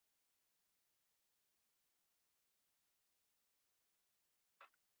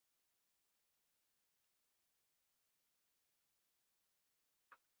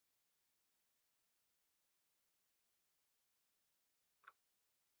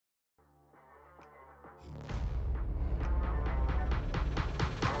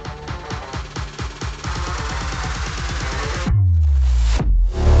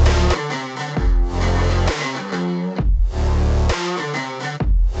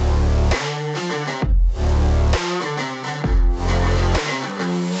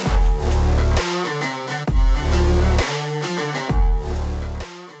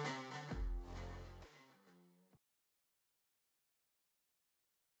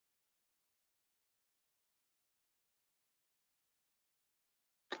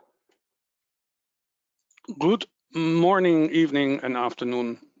Good morning, evening, and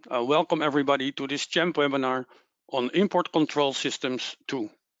afternoon. Welcome everybody to this CHAMP webinar on Import Control Systems 2.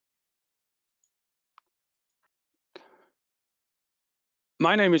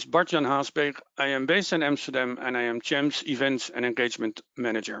 My name is Bart-Jan Haasbeek. I am based in Amsterdam and I am CHAMP's Events and Engagement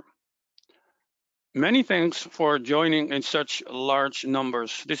Manager. Many thanks for joining in such large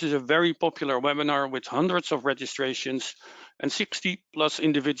numbers. This is a very popular webinar with hundreds of registrations and 60 plus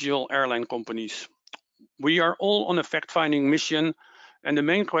individual airline companies. We are all on a fact-finding mission, and the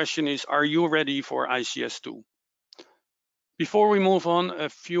main question is, are you ready for ICS2? Before we move on, a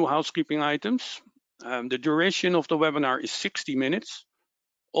few housekeeping items. The duration of the webinar is 60 minutes.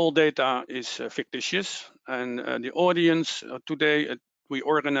 All data is fictitious, and the audience today, we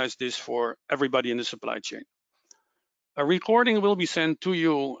organized this for everybody in the supply chain. A recording will be sent to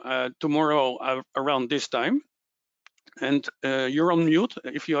you tomorrow around this time, and you're on mute.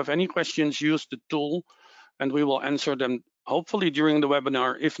 If you have any questions, use the tool and we will answer them hopefully during the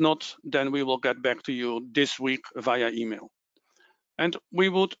webinar. If not, then we will get back to you this week via email. And we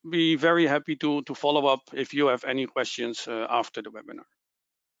would be very happy to follow up if you have any questions after the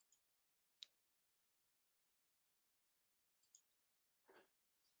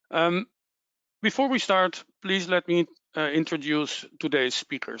webinar. Before we start, please let me introduce today's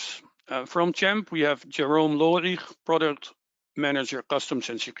speakers. From CHAMP, we have Jerome Lorig, Product Manager,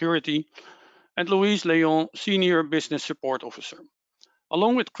 Customs and Security, and Louise Leon, Senior Business Support Officer.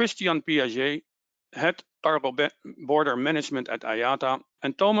 Along with Christian Piaget, Head Cargo Border Management at IATA,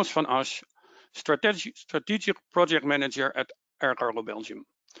 and Thomas Van Asch, Strategic Project Manager at Air Cargo Belgium.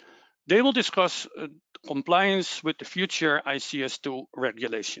 They will discuss compliance with the future ICS2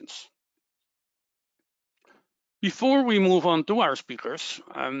 regulations. Before we move on to our speakers,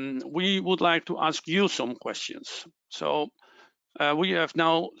 we would like to ask you some questions. So we have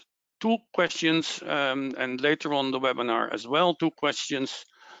now 2 questions and later on the webinar as well, 2 questions.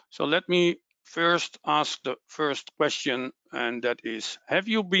 So let me first ask the first question, and that is, have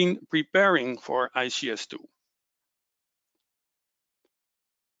you been preparing for ICS2?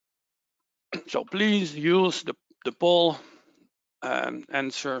 So please use the poll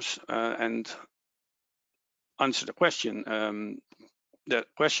answers and answer the question.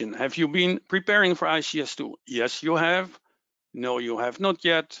 Have you been preparing for ICS2? Yes, you have. No, you have not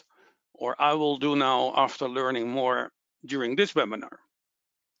yet. Or I will do now after learning more during this webinar.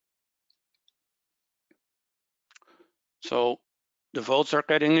 So the votes are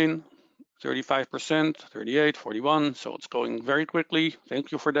getting in, 35%, 38, 41, so it's going very quickly.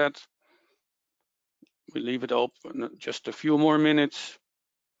 Thank you for that. We leave it open just a few more minutes.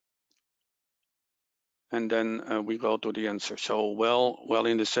 And then we go to the answer. So well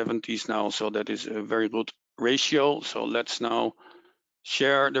in the 70s now, so that is a very good ratio. So let's now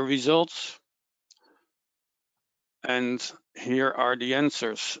share the results. And here are the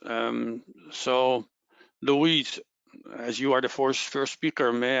answers. So Louise, as you are the first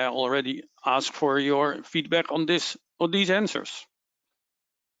speaker, may I already ask for your feedback on these answers?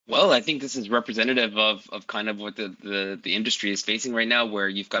 Well, I think this is representative of kind of what the industry is facing right now, where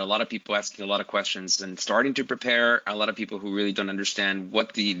you've got a lot of people asking a lot of questions and starting to prepare, a lot of people who really don't understand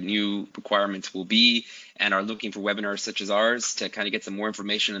what the new requirements will be and are looking for webinars such as ours to kind of get some more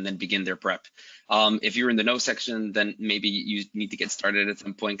information and then begin their prep. If you're in the no section, then maybe you need to get started at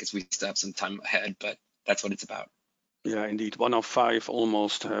some point because we still have some time ahead, but that's what it's about. Yeah, indeed. 1 of 5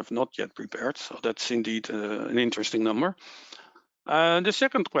 almost have not yet prepared. So that's indeed an interesting number. The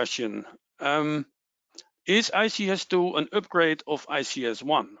second question, is ICS2 an upgrade of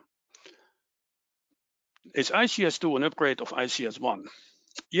ICS1? Is ICS2 an upgrade of ICS1?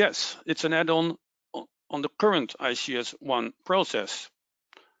 Yes, it's an add-on on the current ICS1 process.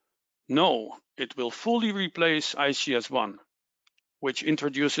 No, it will fully replace ICS1, which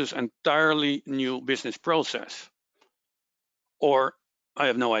introduces an entirely new business process. Or I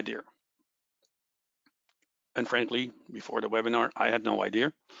have no idea. And frankly, before the webinar, I had no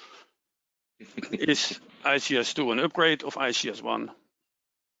idea. Is ICS2 an upgrade of ICS1?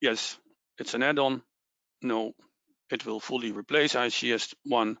 Yes, it's an add-on. No, it will fully replace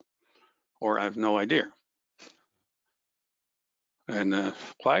ICS1, or I have no idea. And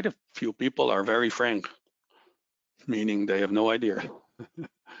quite a few people are very frank, meaning they have no idea.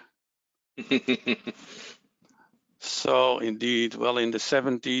 So indeed, well in the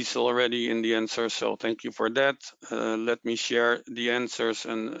 70s already in the answer, so thank you for that. Let me share the answers,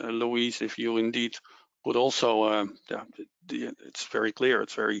 and Louise, if you indeed could also, it's very clear,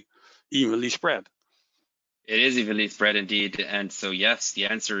 it's very evenly spread. It is evenly spread indeed. And so, yes, the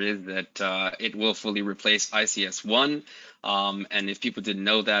answer is that it will fully replace ICS1. And if people didn't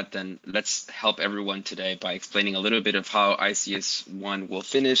know that, then let's help everyone today by explaining a little bit of how ICS1 will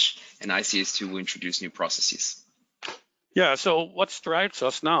finish and ICS2 will introduce new processes. Yeah, so what strikes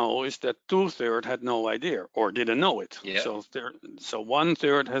us now is that 2/3 had no idea or didn't know it. Yeah. So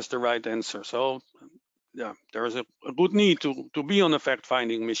 1/3 has the right answer. So yeah, there is a good need to be on a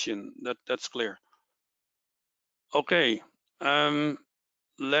fact-finding mission. That's clear. Okay,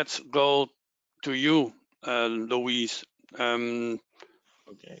 let's go to you, Louise.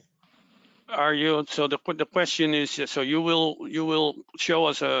 Okay. Are you so the question is so you will show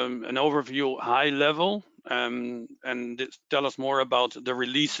us an overview high level and tell us more about the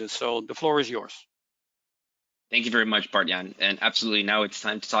releases. So the floor is yours. Thank you very much, Bart-Jan. And absolutely, now it's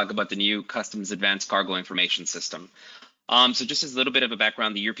time to talk about the new Customs Advanced Cargo Information System. So just as a little bit of a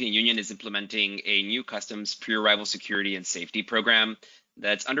background, the European Union is implementing a new customs pre-arrival security and safety program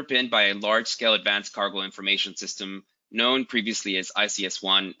that's underpinned by a large-scale advanced cargo information system known previously as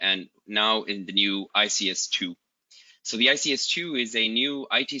ICS1 and now in the new ICS2. So the ICS2 is a new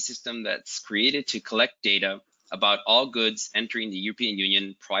IT system that's created to collect data about all goods entering the European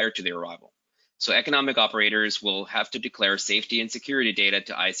Union prior to their arrival. So economic operators will have to declare safety and security data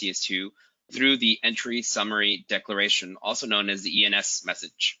to ICS2 through the Entry Summary Declaration, also known as the ENS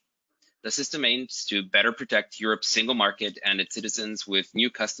message. The system aims to better protect Europe's single market and its citizens with new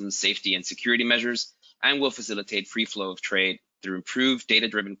customs safety and security measures, and will facilitate free flow of trade through improved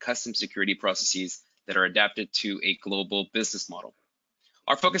data-driven customs security processes that are adapted to a global business model.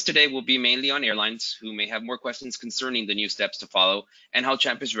 Our focus today will be mainly on airlines who may have more questions concerning the new steps to follow and how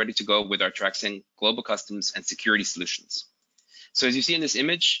CHAMP is ready to go with our Traxing global customs and security solutions. So as you see in this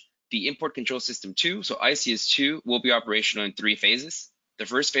image, the Import Control System 2, so ICS2, will be operational in 3 phases. The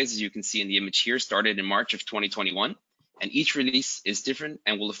first phase, as you can see in the image here, started in March of 2021, and each release is different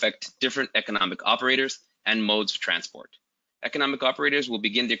and will affect different economic operators and modes of transport. Economic operators will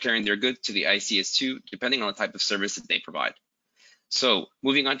begin declaring their goods to the ICS2 depending on the type of service that they provide. So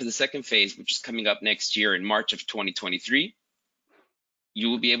moving on to the second phase, which is coming up next year in March of 2023, you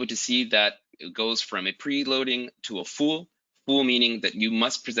will be able to see that it goes from a preloading to a full meaning that you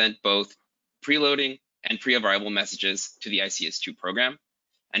must present both preloading and pre-arrival messages to the ICS2 program.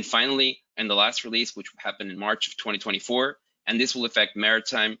 And finally, in the last release, which happened in March of 2024, and this will affect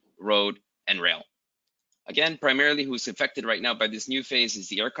maritime, road, and rail. Again, primarily who's affected right now by this new phase is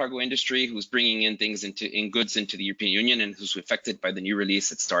the air cargo industry, who's bringing in things goods into the European Union and who's affected by the new release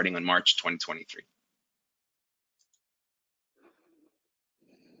that's starting on March 2023.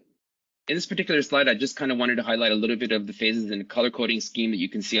 In this particular slide, I just kind of wanted to highlight a little bit of the phases in the color coding scheme that you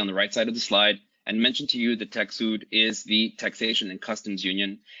can see on the right side of the slide and mention to you that TAXUD is the Taxation and Customs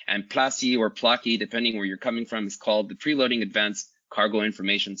Union, and PLACI or PLACI, depending where you're coming from, is called the Preloading Advanced Cargo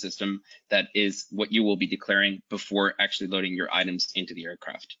Information System. That is what you will be declaring before actually loading your items into the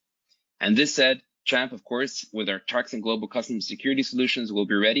aircraft. And this said, CHAMP, of course, with our Traxing Global Customs Security Solutions will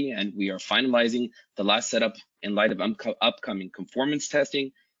be ready, and we are finalizing the last setup in light of upcoming conformance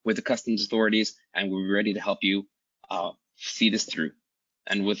testing with the customs authorities, and we're ready to help you see this through.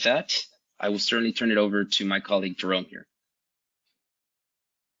 And with that, I will certainly turn it over to my colleague Jerome here.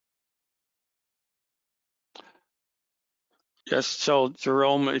 Yes, so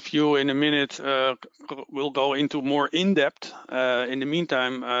Jerome, if you in a minute will go into more in-depth. In the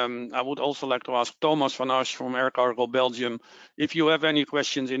meantime, I would also like to ask Thomas Van Asch from Air Cargo Belgium. If you have any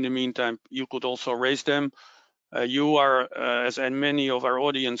questions in the meantime, you could also raise them. You are, as and many of our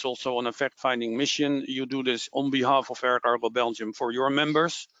audience, also on a fact-finding mission. You do this on behalf of Air Cargo Belgium for your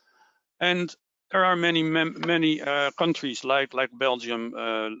members. And there are many countries like Belgium,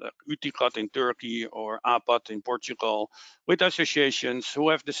 like UTICAT in Turkey or APAT in Portugal, with associations who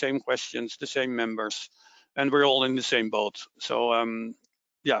have the same questions, the same members, and we're all in the same boat. So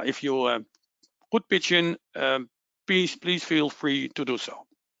yeah, if you could pitch in, please feel free to do so.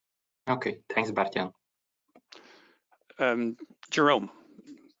 Okay, thanks, Bart-Jan. Jerome,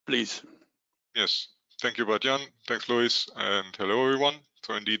 please. Yes, thank you, Bart-Jan. Thanks, Luis, and hello, everyone.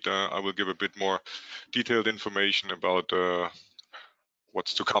 So indeed, I will give a bit more detailed information about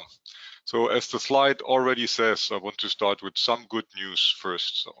what's to come. So as the slide already says, I want to start with some good news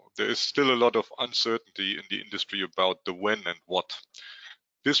first. So there is still a lot of uncertainty in the industry about the when and what.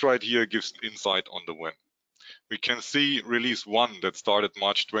 This right here gives insight on the when. We can see release 1 that started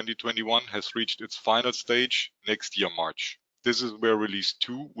March 2021 has reached its final stage next year, March. This is where release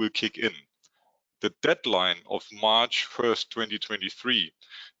 2 will kick in. The deadline of March 1st, 2023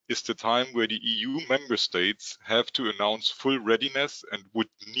 is the time where the EU member states have to announce full readiness and would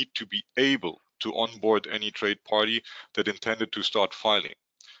need to be able to onboard any trade party that intended to start filing.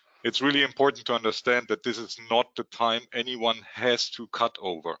 It's really important to understand that this is not the time anyone has to cut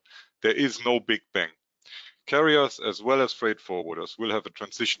over. There is no big bang. Carriers as well as freight forwarders will have a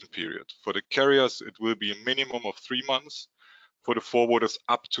transition period. For the carriers, it will be a minimum of 3 months. For the forwarders,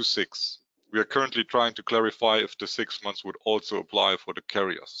 up to 6. We are currently trying to clarify if the 6 months would also apply for the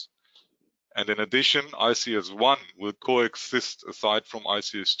carriers. And in addition, ICS1 will coexist aside from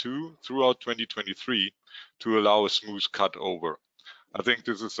ICS2 throughout 2023 to allow a smooth cut over. I think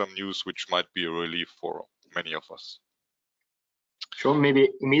this is some news which might be a relief for many of us. Sure, maybe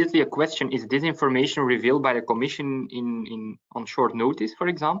immediately a question, is this information revealed by the Commission on short notice, for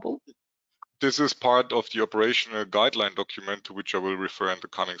example? This is part of the operational guideline document to which I will refer in the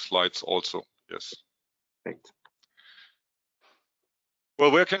coming slides also, yes. Perfect.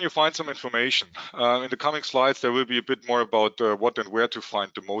 Well, where can you find some information? In the coming slides, there will be a bit more about what and where to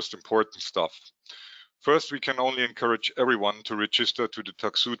find the most important stuff. First, we can only encourage everyone to register to the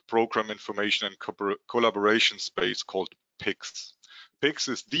TAXUD program information and collaboration space called PIX. PIX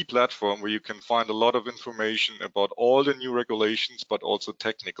is the platform where you can find a lot of information about all the new regulations, but also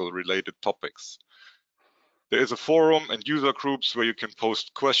technical related topics. There is a forum and user groups where you can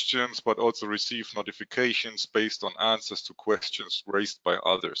post questions, but also receive notifications based on answers to questions raised by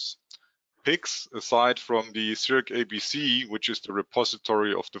others. PIX, aside from the CIRC ABC, which is the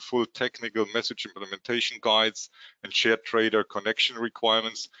repository of the full technical message implementation guides and shared trader connection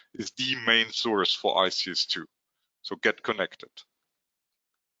requirements, is the main source for ICS2. So get connected.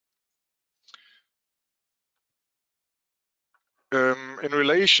 In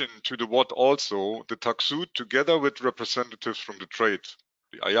relation to the what also, the TAXUD, together with representatives from the trade,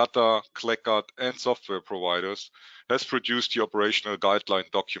 the IATA, CLECAT, and software providers, has produced the operational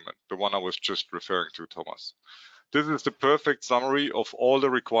guideline document, the one I was just referring to, Thomas. This is the perfect summary of all the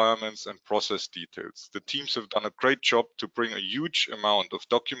requirements and process details. The teams have done a great job to bring a huge amount of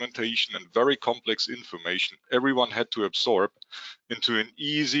documentation and very complex information everyone had to absorb into an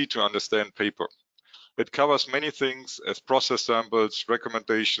easy to understand paper. It covers many things as process samples,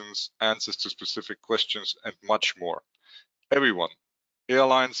 recommendations, answers to specific questions, and much more. Everyone,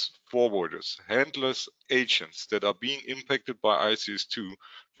 airlines, forwarders, handlers, agents that are being impacted by ICS2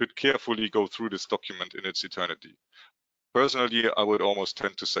 should carefully go through this document in its entirety. Personally, I would almost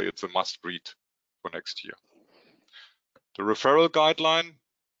tend to say it's a must-read for next year. The referral guideline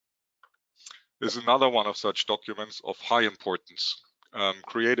is another one of such documents of high importance.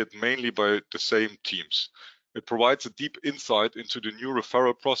 Created mainly by the same teams. It provides a deep insight into the new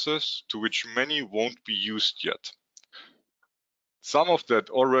referral process to which many won't be used yet. Some of that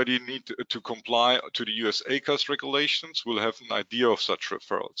already need to comply to the US ACAS regulations will have an idea of such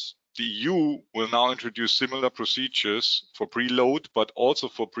referrals. The EU will now introduce similar procedures for preload, but also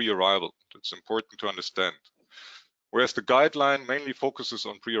for pre-arrival. That's important to understand. Whereas the guideline mainly focuses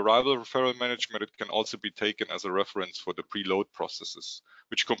on pre-arrival referral management, it can also be taken as a reference for the preload processes,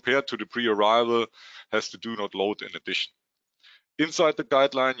 which compared to the pre-arrival has the do not load in addition. Inside the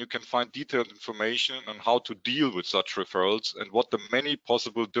guideline, you can find detailed information on how to deal with such referrals and what the many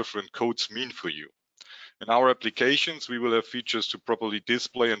possible different codes mean for you. In our applications, we will have features to properly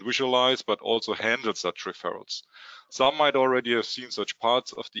display and visualize, but also handle such referrals. Some might already have seen such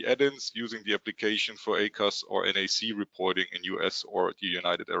parts of the add-ins using the application for ACAS or NAC reporting in US or the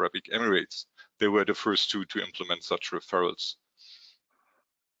United Arab Emirates. They were the first two to implement such referrals.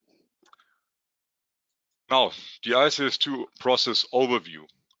 Now, the ICS2 process overview.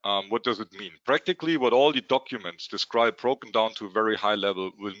 What does it mean? Practically, what all the documents describe broken down to a very high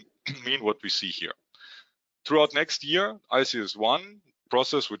level will mean what we see here. Throughout next year, ICS1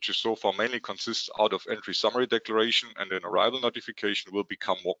 process, which is so far mainly consists out of entry summary declaration and an arrival notification, will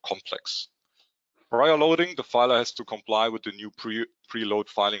become more complex. Prior loading, the filer has to comply with the new preload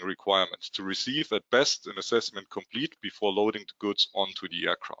filing requirements to receive at best an assessment complete before loading the goods onto the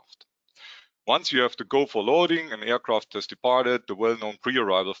aircraft. Once you have to go for loading, an aircraft has departed, the well-known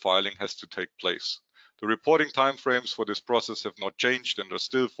pre-arrival filing has to take place. The reporting timeframes for this process have not changed and are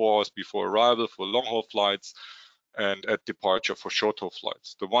still 4 hours before arrival for long-haul flights and at departure for short-haul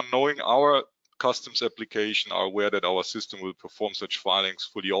flights. The one knowing our customs application are aware that our system will perform such filings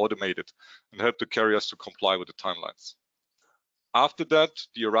fully automated and help the carriers to comply with the timelines. After that,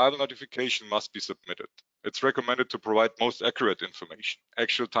 the arrival notification must be submitted. It's recommended to provide most accurate information,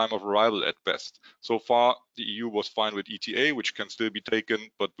 actual time of arrival at best. So far, the EU was fine with ETA, which can still be taken,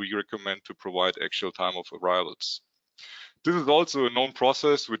 but we recommend to provide actual time of arrivals. This is also a known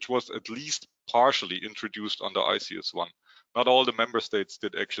process which was at least partially introduced under ICS1. Not all the member states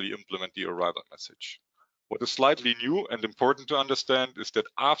did actually implement the arrival message. What is slightly new and important to understand is that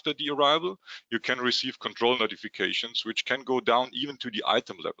after the arrival, you can receive control notifications, which can go down even to the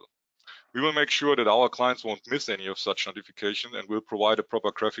item level. We will make sure that our clients won't miss any of such notifications and will provide a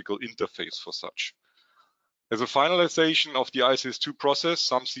proper graphical interface for such. As a finalization of the ICS2 process,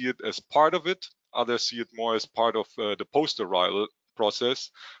 some see it as part of it, others see it more as part of the post-arrival process.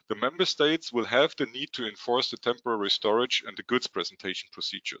 The member states will have the need to enforce the temporary storage and the goods presentation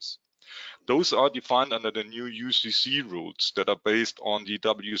procedures. Those are defined under the new UCC rules that are based on the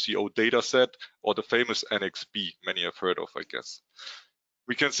WCO dataset or the famous Annex B, many have heard of, I guess.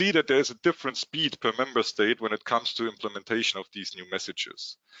 We can see that there is a different speed per member state when it comes to implementation of these new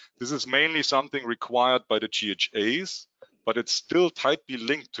messages. This is mainly something required by the GHAs, but it's still tightly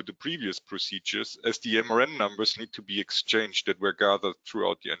linked to the previous procedures as the MRN numbers need to be exchanged that were gathered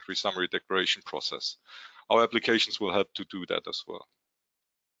throughout the entry summary declaration process. Our applications will help to do that as well.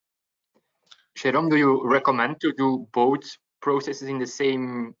 Jerome, do you recommend to do both processes in the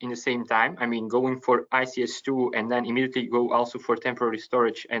same time? I mean, going for ICS2 and then immediately go also for temporary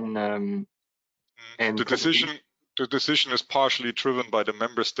storage and the decision is partially driven by the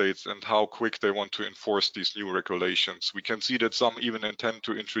member states and how quick they want to enforce these new regulations. We can see that some even intend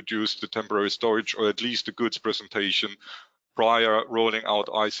to introduce the temporary storage or at least the goods presentation prior rolling out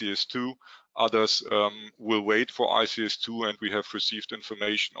ICS2. Others will wait for ICS2, and we have received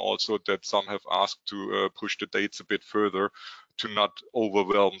information also that some have asked to push the dates a bit further to not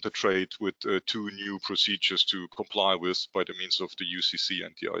overwhelm the trade with two new procedures to comply with by the means of the UCC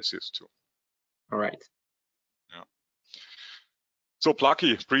and the ICS2. All right. Yeah. So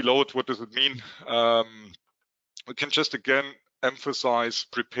Plucky, preload, what does it mean? We can just again emphasize,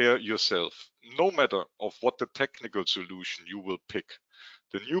 prepare yourself. No matter of what the technical solution you will pick,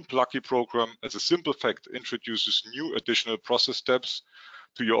 the new Plucky program, as a simple fact, introduces new additional process steps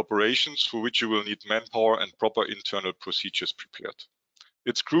to your operations for which you will need manpower and proper internal procedures prepared.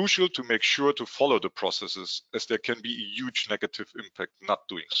 It's crucial to make sure to follow the processes, as there can be a huge negative impact not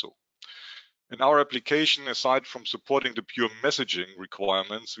doing so. In our application, aside from supporting the pure messaging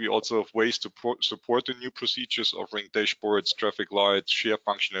requirements, we also have ways to support the new procedures, offering dashboards, traffic lights, share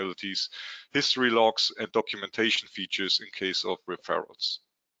functionalities, history logs, and documentation features in case of referrals.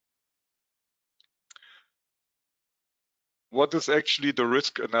 What is actually the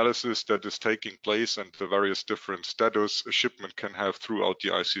risk analysis that is taking place and the various different status a shipment can have throughout the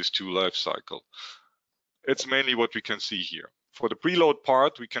ICS2 lifecycle? It's mainly what we can see here. For the preload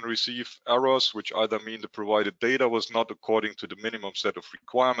part, we can receive errors which either mean the provided data was not according to the minimum set of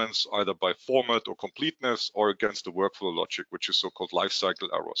requirements, either by format or completeness, or against the workflow logic, which is so-called lifecycle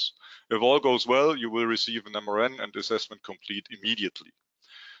errors. If all goes well, you will receive an MRN and assessment complete immediately.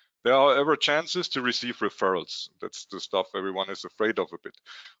 There are, however, chances to receive referrals. That's the stuff everyone is afraid of a bit,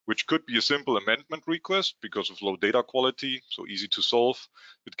 which could be a simple amendment request because of low data quality, so easy to solve.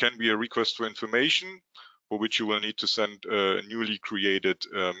 It can be a request for information, for which you will need to send newly created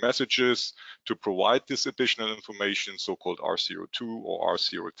messages to provide this additional information, so-called R02 or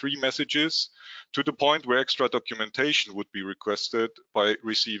R03 messages, to the point where extra documentation would be requested by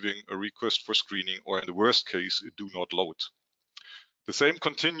receiving a request for screening, or in the worst case, a do not load. The same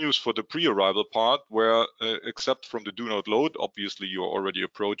continues for the pre-arrival part, where except from the do not load, obviously you're already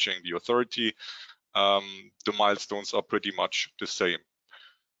approaching the authority, the milestones are pretty much the same.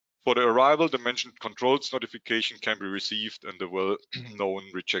 For the arrival, the mentioned controls notification can be received and the well-known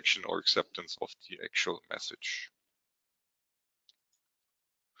rejection or acceptance of the actual message.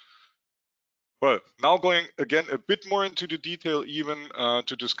 Well, now going again a bit more into the detail, even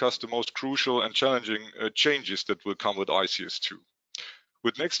to discuss the most crucial and challenging changes that will come with ICS2.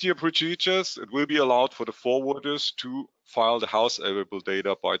 With next year procedures, it will be allowed for the forwarders to file the house available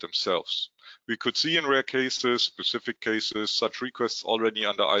data by themselves. We could see in rare cases, specific cases, such requests already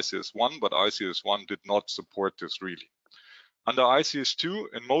under ICS1, but ICS1 did not support this really. Under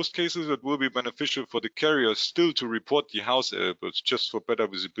ICS2, in most cases, it will be beneficial for the carriers still to report the house availables just for better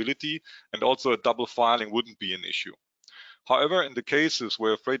visibility, and also a double filing wouldn't be an issue. However, in the cases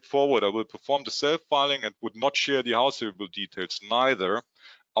where a freight forwarder will perform the self-filing and would not share the house available details neither,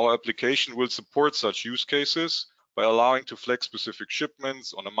 our application will support such use cases by allowing to flag specific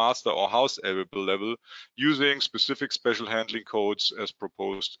shipments on a master or house available level using specific special handling codes as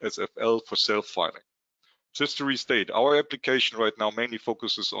proposed SFL for self-filing. Just to restate, our application right now mainly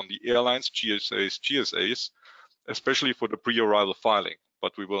focuses on the airlines, GSAs, especially for the pre-arrival filing,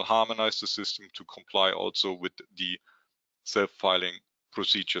 but we will harmonize the system to comply also with the self-filing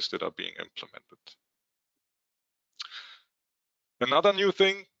procedures that are being implemented. Another new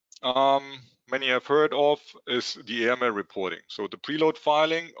thing, many have heard of is the airmail reporting. So the preload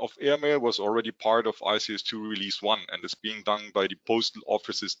filing of airmail was already part of ICS2 Release 1 and is being done by the postal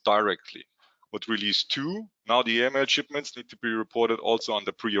offices directly. With Release 2, now the airmail shipments need to be reported also on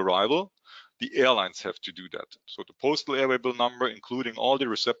the pre-arrival. The airlines have to do that. So the postal airway bill number, including all the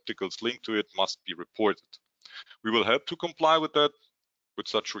receptacles linked to it, must be reported. We will help to comply with that, with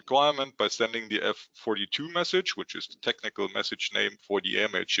such requirement, by sending the F42 message, which is the technical message name for the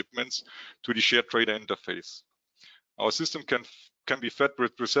airmail shipments, to the shared trader interface. Our system can be fed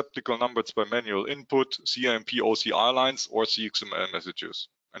with receptacle numbers by manual input, CIMP OCI lines, or CXML messages.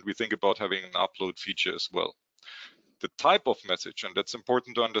 And we think about having an upload feature as well. The type of message, and that's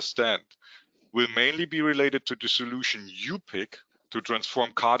important to understand, will mainly be related to the solution you pick to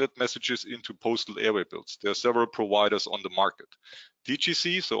transform carded messages into postal airway bills. There are several providers on the market.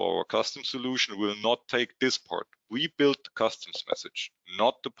 DGC, so our custom solution, will not take this part. We built the customs message,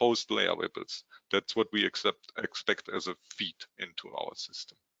 not the postal airway bills. That's what we expect as a feed into our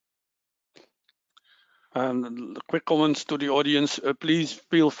system. And quick comments to the audience. Please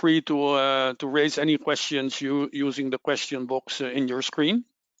feel free to raise any questions using the question box in your screen.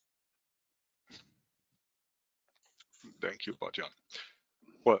 Thank you, Bart-Jan.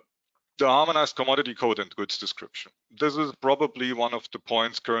 Well, the harmonized commodity code and goods description. This is probably one of the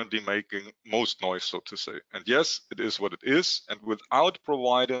points currently making most noise, so to say. And yes, it is what it is. And without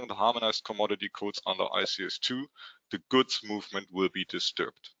providing the harmonized commodity codes under ICS2, the goods movement will be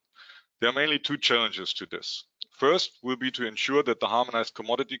disturbed. There are mainly two challenges to this. First will be to ensure that the harmonized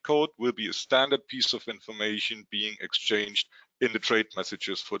commodity code will be a standard piece of information being exchanged in the trade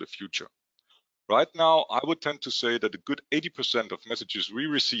messages for the future. Right now, I would tend to say that a good 80% of messages we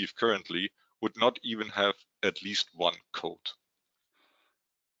receive currently would not even have at least one code.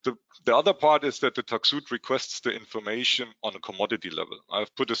 The other part is that the TAXUD requests the information on a commodity level.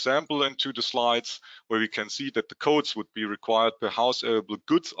 I've put a sample into the slides where we can see that the codes would be required per house arable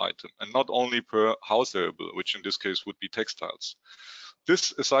goods item and not only per house arable, which in this case would be textiles.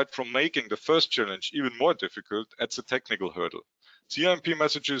 This, aside from making the first challenge even more difficult, adds a technical hurdle. CIMP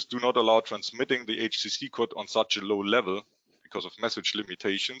messages do not allow transmitting the HCC code on such a low level because of message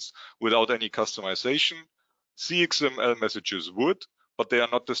limitations without any customization. CXML messages would, but they are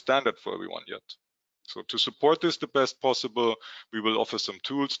not the standard for everyone yet. So to support this the best possible, we will offer some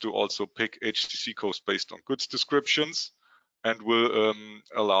tools to also pick HCC codes based on goods descriptions and will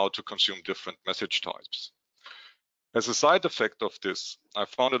allow to consume different message types. As a side effect of this, I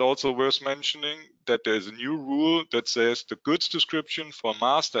found it also worth mentioning that there is a new rule that says the goods description for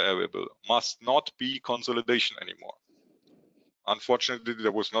master airway bill must not be consolidation anymore. Unfortunately,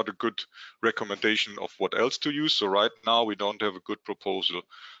 there was not a good recommendation of what else to use. So right now we don't have a good proposal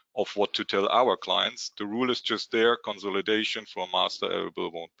of what to tell our clients. The rule is just there. Consolidation for master airway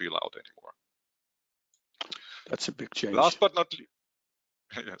bill won't be allowed anymore. That's a big change. Last but not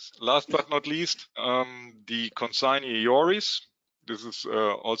least, the consignee EORIs. This is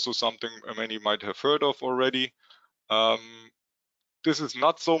also something many might have heard of already. This is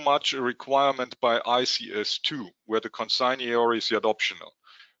not so much a requirement by ICS2, where the consignee EORI is yet optional,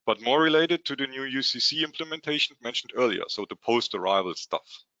 but more related to the new UCC implementation mentioned earlier, so the post-arrival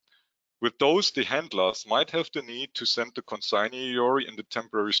stuff. With those, the handlers might have the need to send the consignee EORI in the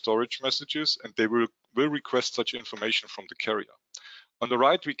temporary storage messages, and they will request such information from the carrier. On the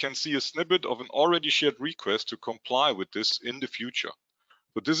right, we can see a snippet of an already shared request to comply with this in the future.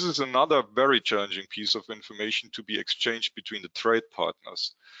 But this is another very challenging piece of information to be exchanged between the trade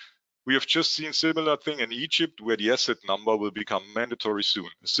partners. We have just seen a similar thing in Egypt, where the asset number will become mandatory soon,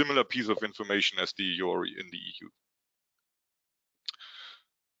 a similar piece of information as the EORI in the EU.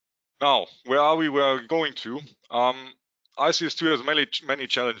 Now, where are we going to? ICS2 has many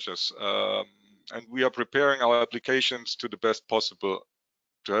challenges, and we are preparing our applications to the best possible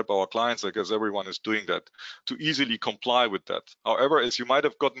to help our clients. I guess everyone is doing that, to easily comply with that. However, as you might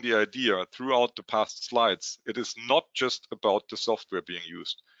have gotten the idea throughout the past slides, it is not just about the software being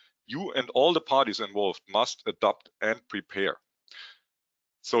used. You and all the parties involved must adapt and prepare.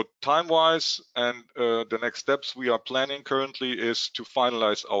 So time-wise, and the next steps we are planning currently is to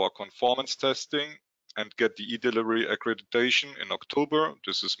finalize our conformance testing and get the e-delivery accreditation in October.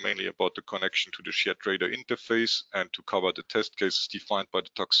 This is mainly about the connection to the shared trader interface and to cover the test cases defined by the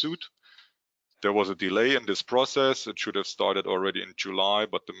TAXUD. There was a delay in this process. It should have started already in July,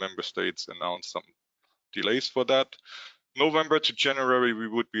 but the member states announced some delays for that. November to January, we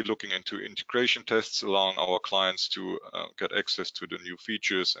would be looking into integration tests, allowing our clients to get access to the new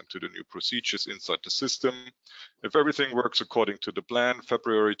features and to the new procedures inside the system. If everything works according to the plan,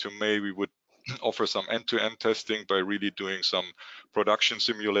 February to May, we would offer some end-to-end testing by really doing some production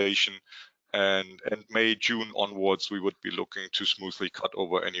simulation and May, June onwards, we would be looking to smoothly cut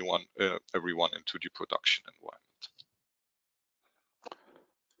over everyone into the production environment.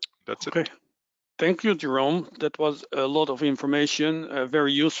 That's okay. it. Thank you, Jerome. That was a lot of information,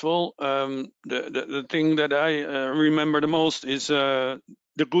 very useful. The thing that I remember the most is the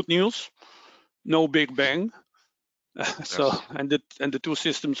good news, no Big Bang. So, Yes. and the two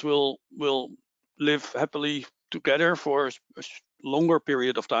systems will live happily together for a longer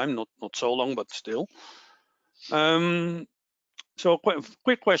period of time, not so long, but still. So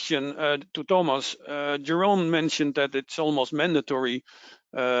quick question to Thomas. Jerome mentioned that it's almost mandatory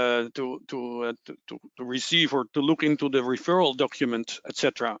to receive or to look into the referral document,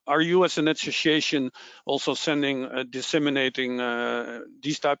 etc. Are you, as an association, also sending, disseminating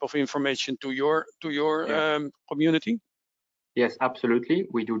these type of information to your community? Yes, absolutely.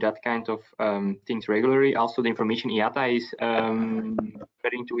 We do that kind of things regularly. Also, the information IATA is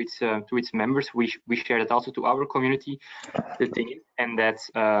spreading to its members. We share that also to our community. The thing is, and that's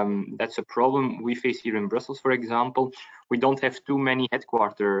a problem we face here in Brussels, for example. We don't have too many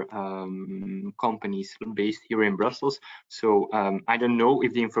headquarter companies based here in Brussels, so I don't know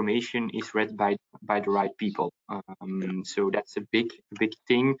if the information is read by the right people. So that's a big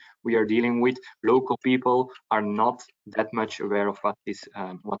thing we are dealing with. Local people are not that much aware of what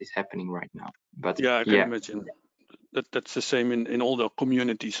is happening right now. But yeah, I can imagine. That's the same in all the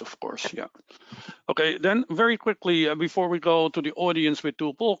communities, of course. Yeah. Okay, then very quickly, before we go to the audience with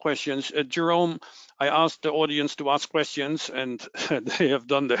 2 poll questions, Jerome, I asked the audience to ask questions, and they have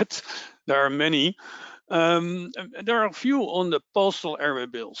done that. There are many. There are a few on the postal area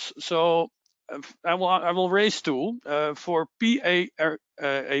bills. So I will raise 2 for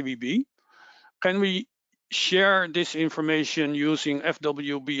PAABB. Can we share this information using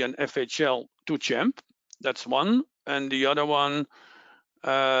FWB and FHL to CHAMP? That's one. And the other one,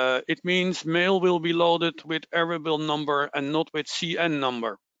 it means mail will be loaded with area bill number and not with CN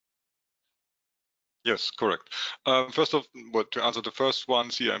number. Yes, correct. First of all, to answer the first one,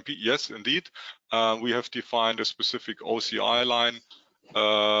 CMP, yes, indeed. We have defined a specific OCI line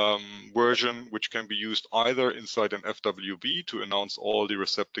version, which can be used either inside an FWB to announce all the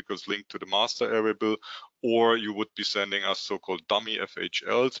receptacles linked to the master area bill, or you would be sending us so-called dummy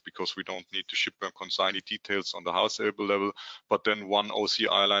FHLs, because we don't need to ship and consignee details on the house area bill level, but then one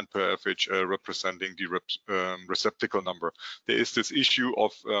OCI line per FHL representing the receptacle number. There is this issue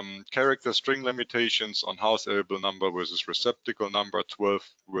of character string limitations on house area bill number versus receptacle number, 12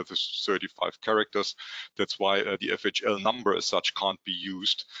 versus 35 characters. That's why the FHL number as such can't be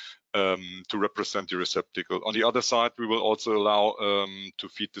used to represent the receptacle. On the other side, we will also allow to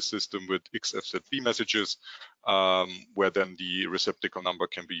feed the system with XFZB messages, where then the receptacle number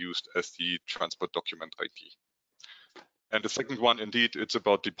can be used as the transport document ID. And the second one, indeed, it's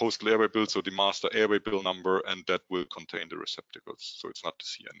about the postal airway bill, so the master airway bill number, and that will contain the receptacles. So it's not the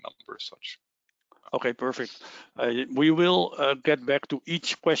CN number as such. Okay, perfect. We will get back to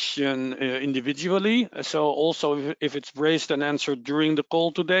each question individually. So also, if it's raised and answered during the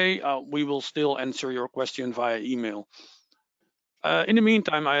call today, we will still answer your question via email. In the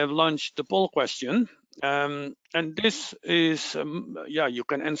meantime, I have launched the poll question. And this is, yeah, you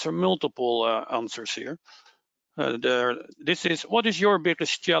can answer multiple answers here. This is, what is your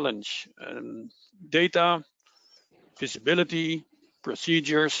biggest challenge? Data, visibility,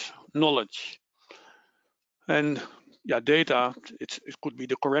 procedures, knowledge. And yeah, data, it could be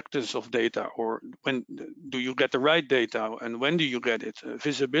the correctness of data, or when do you get the right data and when do you get it?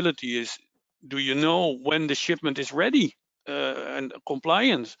 Visibility is, do you know when the shipment is ready and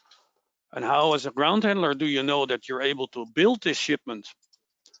compliant? And how, as a ground handler, do you know that you're able to build this shipment?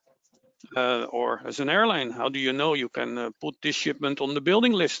 Or as an airline, how do you know you can put this shipment on the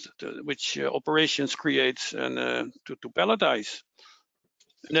building list, which operations creates and to palletize?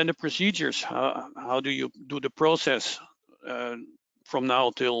 And then the procedures, how do you do the process from now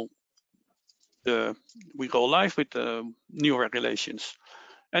till we go live with the new regulations?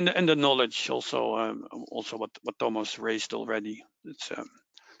 And the knowledge also, also what Thomas raised already. It's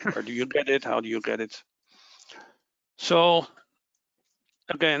where do you get it? How do you get it? So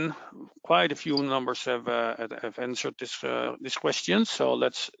again, quite a few numbers have answered this question. So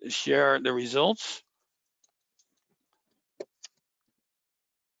let's share the results.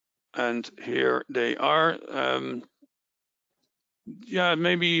 And here they are. Yeah,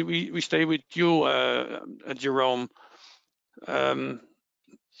 maybe we stay with you, Jerome.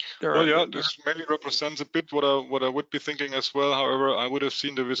 Well, yeah, this mainly represents a bit what I would be thinking as well. However, I would have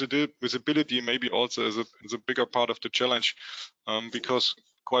seen the visibility maybe also as a bigger part of the challenge, because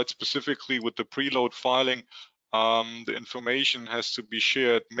quite specifically with the preload filing, the information has to be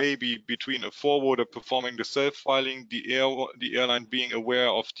shared maybe between a forwarder performing the self-filing, the airline being aware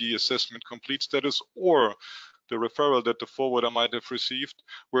of the assessment complete status, or the referral that the forwarder might have received,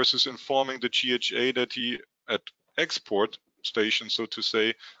 versus informing the GHA that he at export station, so to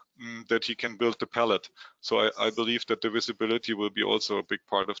say, that he can build the pallet. So I believe that the visibility will be also a big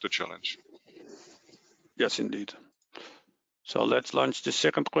part of the challenge. Yes, indeed. So let's launch the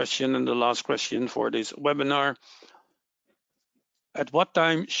second question and the last question for this webinar. At what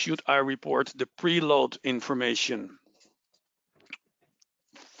time should I report the preload information?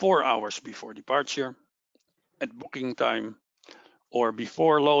 4 hours before departure, at booking time, or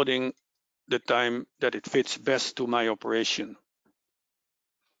before loading the time that it fits best to my operation?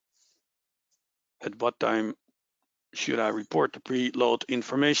 At what time should I report the preload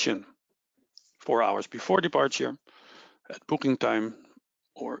information? 4 hours before departure, at booking time,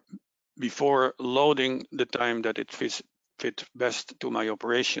 or before loading the time that it fit best to my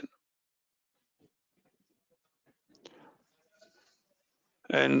operation?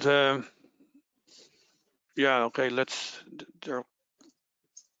 And yeah, okay, the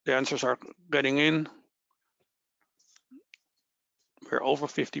answers are getting in. We're over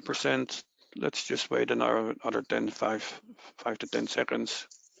 50%. Let's just wait another 5 to 10 seconds.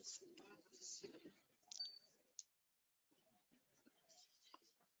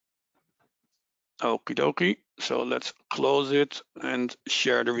 Okie dokie. So let's close it and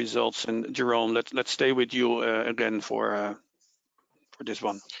share the results. And Jerome, let's stay with you again for this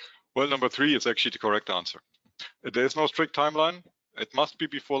one. Well, number 3 is actually the correct answer. There is no strict timeline. It must be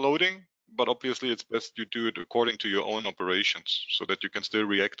before loading, but obviously it's best you do it according to your own operations so that you can still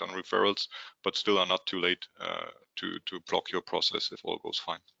react on referrals, but still are not too late to block your process if all goes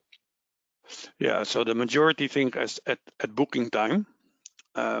fine. Yeah, so the majority think at booking time,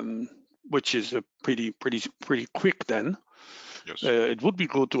 which is a pretty quick then. Yes. It would be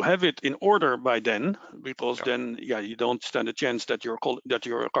good to have it in order by then, because then, yeah, you don't stand a chance that your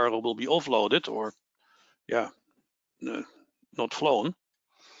cargo will be offloaded or, yeah, not flown.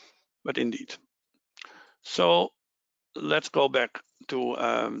 But indeed. So let's go back to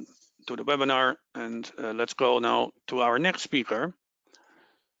the webinar, and let's go now to our next speaker.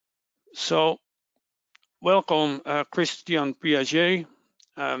 So welcome, Christian Piaget.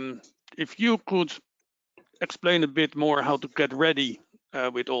 If you could explain a bit more how to get ready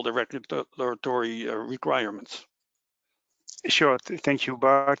with all the regulatory requirements. Sure. Thank you,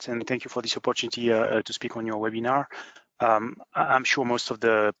 Bart, and thank you for this opportunity to speak on your webinar. I'm sure most of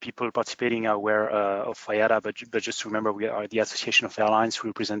the people participating are aware of IATA, but just remember, we are the Association of Airlines. We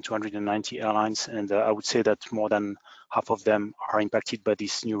represent 290 airlines, and I would say that more than half of them are impacted by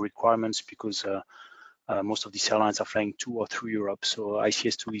these new requirements because most of these airlines are flying to or through Europe. So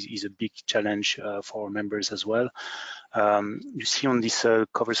ICS2 is a big challenge for our members as well. You see on this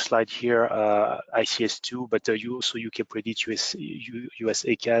cover slide here, ICS2, but you also UK Credit, US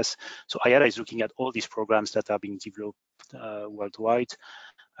ACAS. So IATA is looking at all these programs that are being developed worldwide.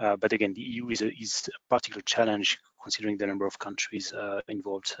 But again, the EU is a particular challenge considering the number of countries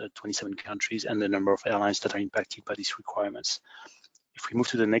involved, 27 countries, and the number of airlines that are impacted by these requirements. If we move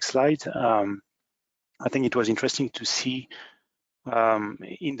to the next slide, I think it was interesting to see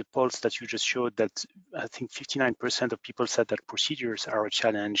in the polls that you just showed that I think 59% of people said that procedures are a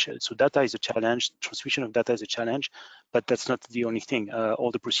challenge. So data is a challenge, transmission of data is a challenge, but that's not the only thing. All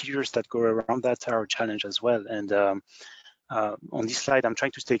the procedures that go around that are a challenge as well. And on this slide, I'm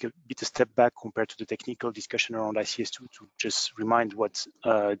trying to take a step back compared to the technical discussion around ICS2 to just remind what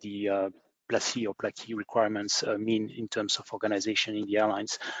the PLACI or PLACI requirements mean in terms of organization in the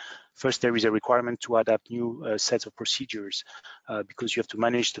airlines. First, there is a requirement to adapt new sets of procedures because you have to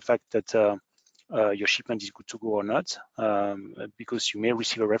manage the fact that your shipment is good to go or not, because you may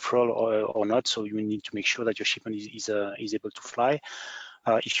receive a referral or not, so you need to make sure that your shipment is able to fly.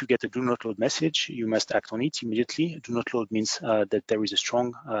 If you get a do not load message, you must act on it immediately. Do not load means that there is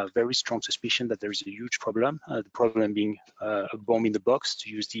a very strong suspicion that there is a huge problem. The problem being a bomb in the box, to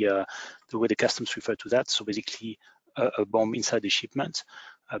use the way the customs refer to that. So basically a bomb inside the shipment,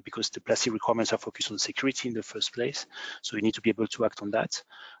 because the PLACI requirements are focused on security in the first place. So you need to be able to act on that.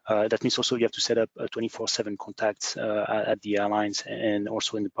 That means also you have to set up 24/7 contacts at the airlines and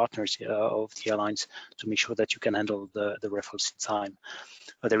also in the partners of the airlines to make sure that you can handle the referrals in time.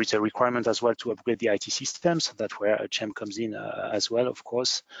 There is a requirement as well to upgrade the IT systems. That's where CHEM comes in as well, of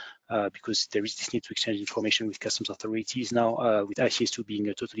course, because there is this need to exchange information with customs authorities now, with ICS2 being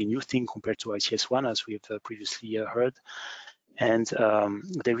a totally new thing compared to ICS1, as we have previously heard. And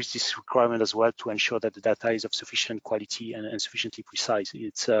there is this requirement as well to ensure that the data is of sufficient quality and sufficiently precise.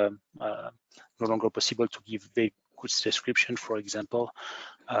 It's no longer possible to give vague goods description, for example.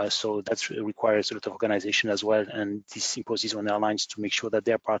 So that requires a lot of organization as well, and this imposes on airlines to make sure that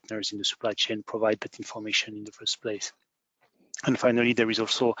their partners in the supply chain provide that information in the first place. And finally, there is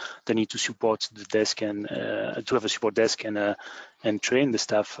also the need to support the desk and to have a support desk and train the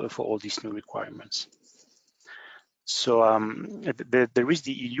staff for all these new requirements. So there is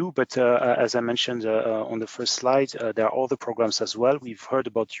the EU, but as I mentioned on the first slide, there are other programs as well. We've heard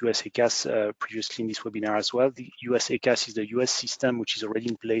about US ACAS previously in this webinar as well. The US ACAS is the US system, which is already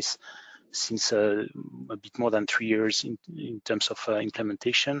in place since a bit more than 3 years in terms of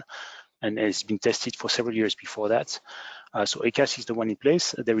implementation, and has been tested for several years before that. So ACAS is the one in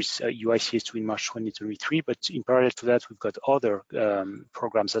place. There is EU ICS2 in March 2023, but in parallel to that, we've got other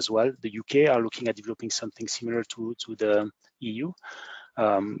programs as well. The UK are looking at developing something similar to the EU.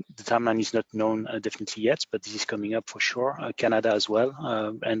 The timeline is not known definitely yet, but this is coming up for sure. Canada as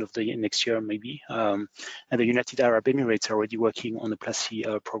well, end of the next year maybe. And the United Arab Emirates are already working on the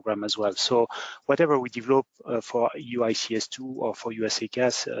PLACI program as well. So whatever we develop for EU ICS2 or for US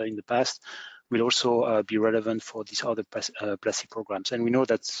ACAS in the past will also be relevant for these other PLACI programs. And we know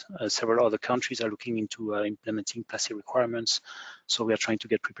that several other countries are looking into implementing PLACI requirements. So we are trying to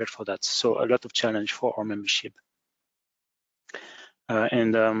get prepared for that. So a lot of challenge for our membership.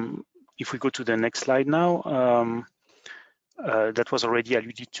 If we go to the next slide now, that was already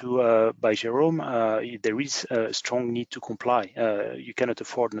alluded to by Jerome. There is a strong need to comply. You cannot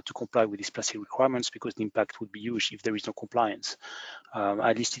afford not to comply with these PLACI requirements because the impact would be huge if there is no compliance.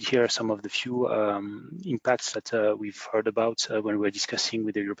 I listed here some of the few impacts that we've heard about when we were discussing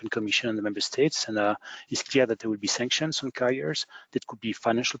with the European Commission and the member states. And it's clear that there will be sanctions on carriers. That could be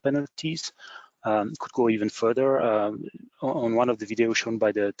financial penalties. Could go even further. On one of the videos shown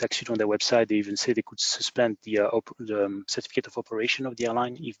by the TAXUD on their website, they even say they could suspend the certificate of operation of the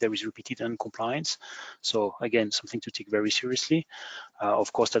airline if there is repeated non-compliance. So again, something to take very seriously.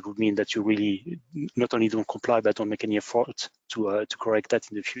 Of course, that would mean that you really not only don't comply, but don't make any effort to correct that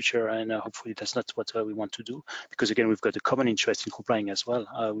in the future. And hopefully that's not what we want to do, because again, we've got a common interest in complying as well.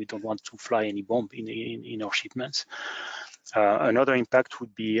 We don't want to fly any bomb in our shipments. Another impact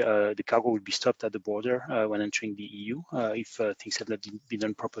would be the cargo would be stopped at the border when entering the EU if things had not been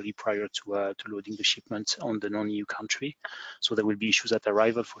done properly prior to loading the shipment on the non-EU country. So there will be issues at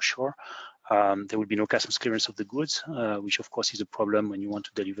arrival for sure. There will be no customs clearance of the goods, which of course is a problem when you want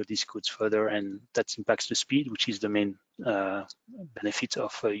to deliver these goods further, and that impacts the speed, which is the main benefit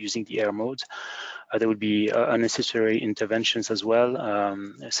of using the air mode. There will be unnecessary interventions as well,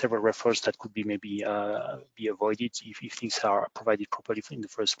 several referrals that could be maybe be avoided if things are provided properly in the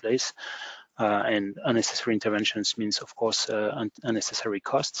first place. And unnecessary interventions means, of course, unnecessary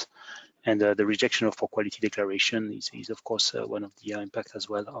costs. And the rejection of poor quality declaration is of course, one of the impacts as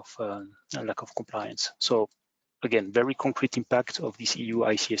well of lack of compliance. So again, very concrete impact of these EU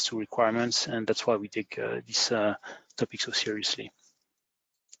ICS2 requirements, and that's why we take this topic so seriously.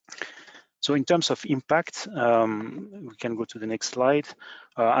 So in terms of impact, we can go to the next slide.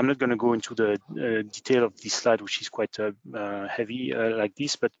 I'm not going to go into the detail of this slide, which is quite heavy like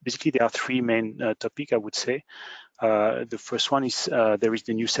this, but basically there are three main topics, I would say. The first one is there is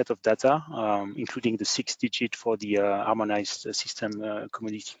the new set of data, including the 6-digit for the harmonized system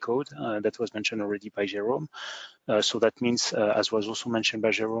commodity code that was mentioned already by Jerome. So that means, as was also mentioned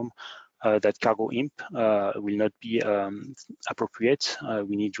by Jerome, that cargo imp will not be appropriate.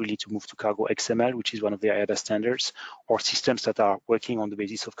 We need really to move to cargo XML, which is one of the IATA standards, or systems that are working on the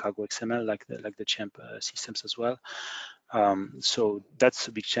basis of cargo XML, like the CHAMP systems as well. So that's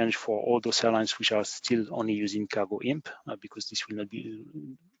a big change for all those airlines which are still only using cargo imp, because this will not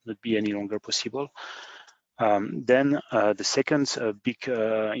be any longer possible. Then the second big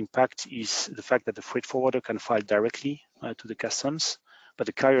impact is the fact that the freight forwarder can file directly to the customs, but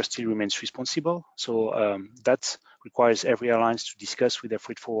the carrier still remains responsible. So that requires every airline to discuss with their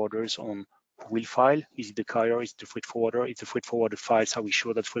freight forwarders on who will file. Is it the carrier? Is it the freight forwarder? If the freight forwarder files, are we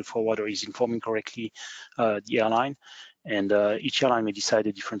sure that freight forwarder is informing correctly the airline? And each airline may decide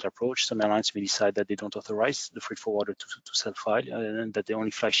a different approach. Some airlines may decide that they don't authorize the freight forwarder to self-file, and that they only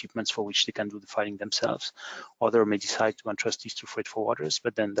fly shipments for which they can do the filing themselves. Others may decide to entrust this to freight forwarders,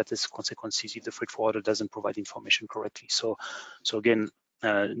 but then that has consequences if the freight forwarder doesn't provide information correctly. So again,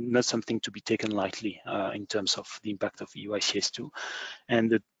 not something to be taken lightly in terms of the impact of EU ICS2.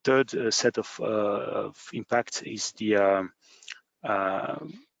 And the third set of impact is the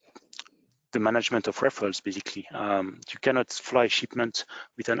management of referrals, basically. You cannot fly shipment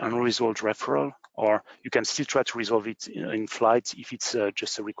with an unresolved referral, or you can still try to resolve it in flight if it's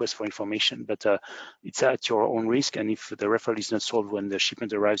just a request for information, but it's at your own risk. And if the referral is not solved when the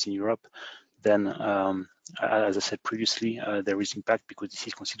shipment arrives in Europe, then as I said previously, there is impact because this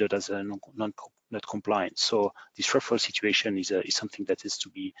is considered as a not compliant. So this referral situation is something that is to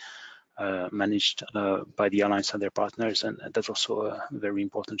be managed by the airlines and their partners, and that's also a very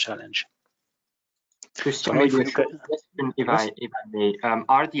important challenge. Christian, So now if we maybe look at, question, if yes? I may,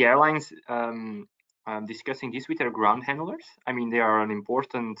 are the airlines discussing this with their ground handlers? I mean, they are an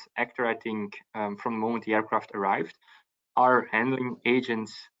important actor, I think, from the moment the aircraft arrived. Are handling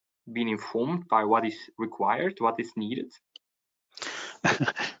agents being informed by what is required, what is needed?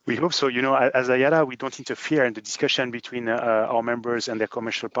 We hope so. You know, as IATA, we don't interfere in the discussion between our members and their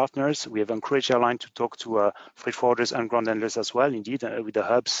commercial partners. We have encouraged airlines to talk to freight forwarders and ground handlers as well, indeed, with the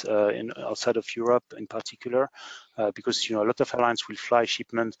hubs outside of Europe in particular, because, you know, a lot of airlines will fly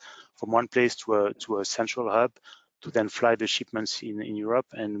shipment from one place to a central hub to then fly the shipments in Europe.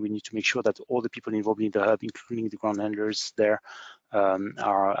 And we need to make sure that all the people involved in the hub, including the ground handlers there,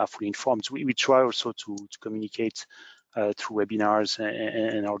 are fully informed. So we try also to communicate through webinars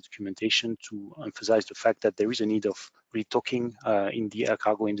and our documentation to emphasize the fact that there is a need of really talking in the air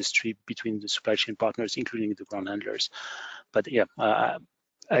cargo industry between the supply chain partners, including the ground handlers. But yeah,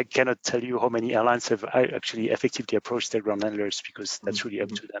 I cannot tell you how many airlines have actually effectively approached their ground handlers, because that's really up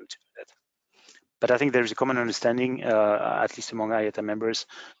to them to do that. But I think there is a common understanding, at least among IATA members,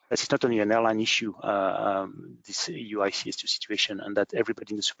 that it's not only an airline issue, this EU ICS2 situation, and that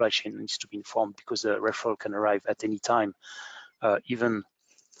everybody in the supply chain needs to be informed, because the referral can arrive at any time. We have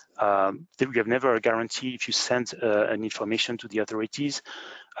never a guarantee. If you send an information to the authorities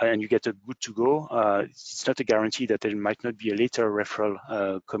and you get a good to go, it's not a guarantee that there might not be a later referral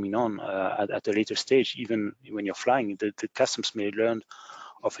coming on at a later stage. Even when you're flying, the customs may learn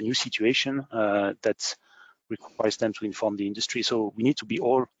of a new situation that requires them to inform the industry. So we need to be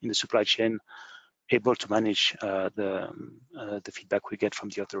all in the supply chain able to manage the feedback we get from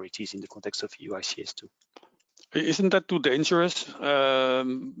the authorities in the context of EU ICS2. Isn't that too dangerous?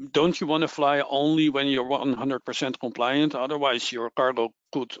 Don't you want to fly only when you're 100% compliant? Otherwise, your cargo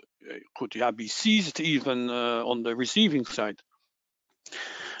could be seized even on the receiving side.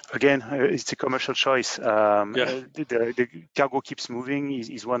 Again, it's a commercial choice. The cargo keeps moving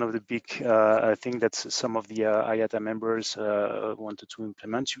is one of the big things that some of the IATA members wanted to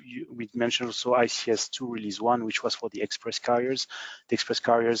implement. We mentioned also ICS2 release 1, which was for the express carriers. The express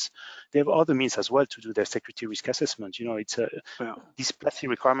carriers, they have other means as well to do their security risk assessment. You know, this plastic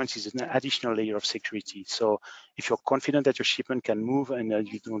requirement is an additional layer of security. So if you're confident that your shipment can move and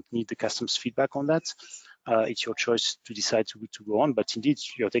you don't need the customs feedback on that, it's your choice to decide to go on. But indeed,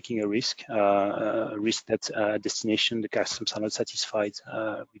 you're taking a risk that at destination the customs are not satisfied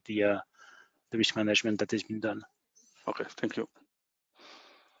with the risk management that has been done. Okay, thank you.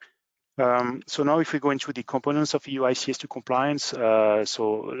 So now if we go into the components of EU ICS2 compliance,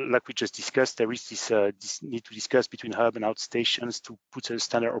 so like we just discussed, there is this need to discuss between hub and outstations to put a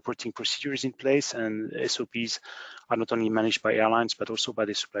standard operating procedures in place, and SOPs are not only managed by airlines, but also by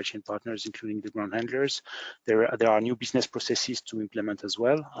the supply chain partners, including the ground handlers. There are new business processes to implement as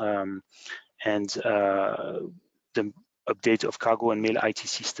well. And the update of cargo and mail IT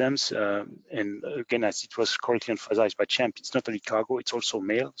systems. And again, as it was correctly emphasized by Champ, it's not only cargo, it's also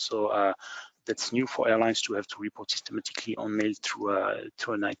mail. So that's new for airlines to have to report systematically on mail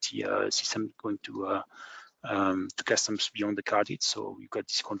through an IT system going to customs beyond the card hit. So we've got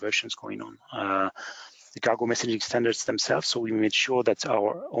these conversions going on. The cargo messaging standards themselves. So we made sure that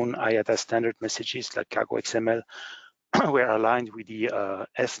our own IATA standard messages like cargo XML were aligned with the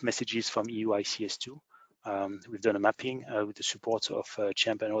F messages from EU ICS2. We've done a mapping with the support of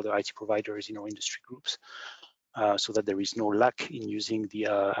Champ and other IT providers in our industry groups, so that there is no lack in using the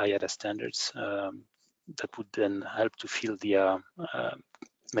IATA standards that would then help to fill the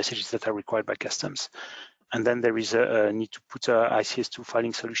messages that are required by customs. And then there is a need to put ICS2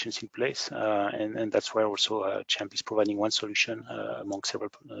 filing solutions in place, and that's where also Champ is providing one solution among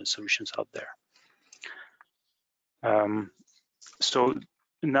several solutions out there. So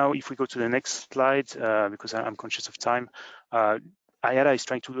now if we go to the next slide, because I'm conscious of time, IATA is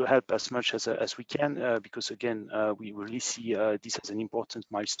trying to help as much as we can, because again, we really see this as an important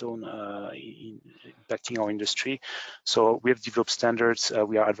milestone in impacting our industry. So we have developed standards,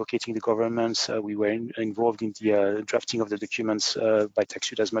 we are advocating the governments, we were involved in the drafting of the documents by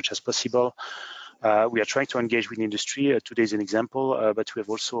TAXUD as much as possible. We are trying to engage with industry. Today is an example, but we have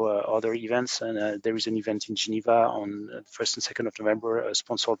also other events, and there is an event in Geneva on the 1st and 2nd of November,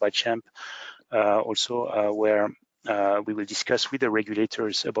 sponsored by Champ, also where we will discuss with the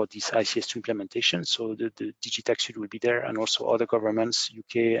regulators about this ICS2 implementation. So the DG TAXUD will be there, and also other governments,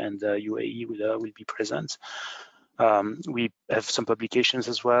 UK and UAE will be present. We have some publications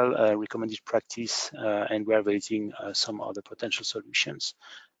as well, recommended practice, and we are evaluating some other potential solutions.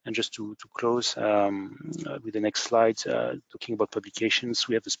 And just to close with the next slide, talking about publications,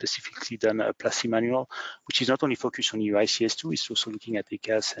 we have specifically done a PLACI manual, which is not only focused on EU ICS2, it's also looking at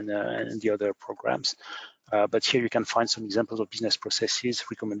ECAS and the other programs. But here you can find some examples of business processes,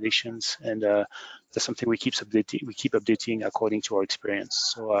 recommendations, and that's something we keep updating according to our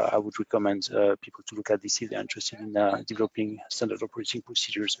experience. So I would recommend people to look at this if they're interested in developing standard operating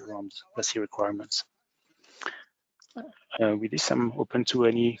procedures around PLACI requirements. With this, I'm open to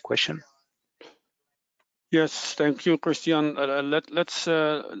any question. Yes, thank you, Christian. Let's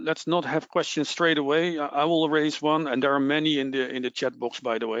not have questions straight away. I will raise one, and there are many in the chat box,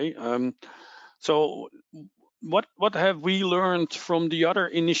 by the way. So, what have we learned from the other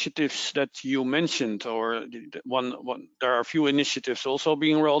initiatives that you mentioned? Or there are a few initiatives also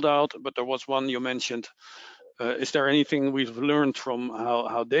being rolled out, but there was one you mentioned. Is there anything we've learned from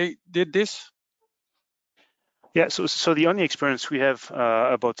how they did this? Yeah, so the only experience we have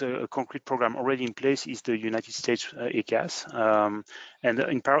about a concrete program already in place is the United States ECAS. And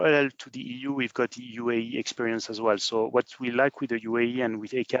in parallel to the EU, we've got the UAE experience as well. So what we like with the UAE and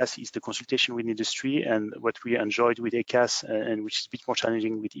with ECAS is the consultation with industry, and what we enjoyed with ECAS, and which is a bit more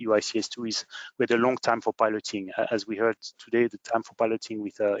challenging with EU ICS2, is we had a long time for piloting. As we heard today, the time for piloting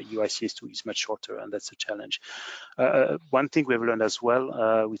with EU ICS2 is much shorter, and that's a challenge. One thing we have learned as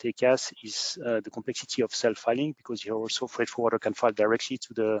well with ECAS is the complexity of self-filing, because here also freight forwarder can file directly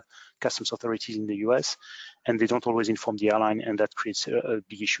to the customs authorities in the US, and they don't always inform the airline, and that creates a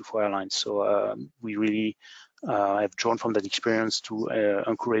big issue for airlines. So we really have drawn from that experience to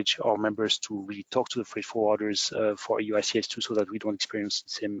encourage our members to really talk to the freight forwarders for EU ICS2 so that we don't experience the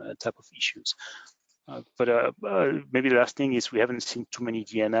same type of issues. But maybe the last thing is we haven't seen too many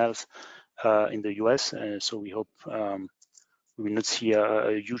DNLs in the US, so we hope we will not see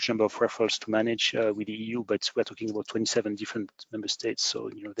a huge number of referrals to manage with the EU, but we're talking about 27 different member states. So,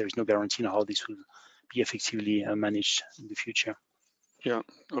 there is no guarantee on how this will be effectively managed in the future. Yeah,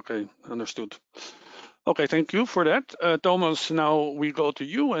 okay, understood. Okay, thank you for that. Thomas, now we go to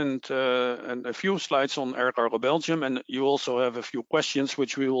you and a few slides on Air Cargo Belgium, and you also have a few questions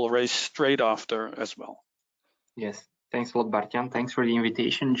which we will raise straight after as well. Yes. Thanks a lot, Bart-Jan. Thanks for the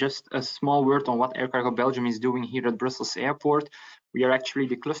invitation. Just a small word on what Air Cargo Belgium is doing here at Brussels Airport. We are actually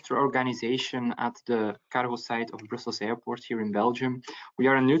the cluster organization at the cargo site of Brussels Airport here in Belgium. We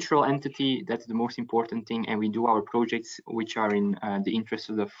are a neutral entity, that's the most important thing, and we do our projects which are in the interest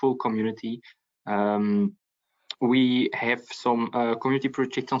of the full community. We have some community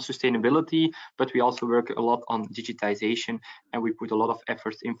projects on sustainability, but we also work a lot on digitization, and we put a lot of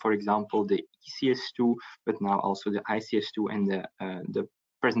efforts in, for example, the ICS2, but now also the ICS2 and the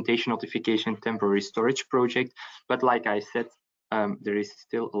presentation notification temporary storage project. But like I said, there is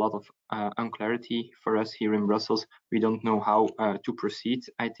still a lot of unclarity for us here in Brussels. We don't know how to proceed,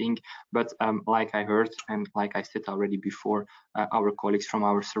 I think. But like I heard and like I said already before, our colleagues from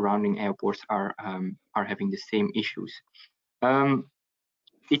our surrounding airports are having the same issues.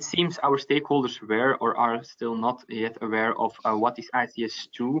 It seems our stakeholders were or are still not yet aware of what is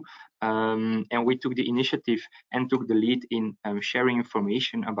ICS2, and we took the initiative and took the lead in sharing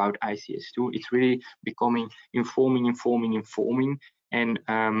information about ICS2. It's really becoming informing, and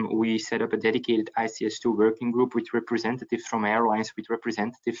we set up a dedicated ICS2 working group with representatives from airlines, with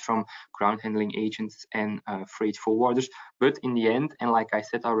representatives from ground handling agents and freight forwarders. But in the end, and like I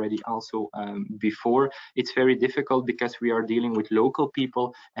said already also before, it's very difficult because we are dealing with local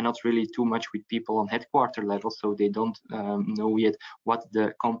people and not really too much with people on headquarter level, so they don't know yet what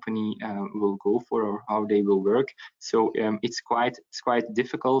the company will go for or how they will work. So it's quite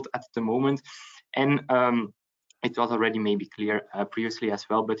difficult at the moment. And it was already maybe clear previously as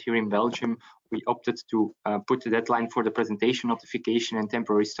well, but here in Belgium, we opted to put the deadline for the presentation notification and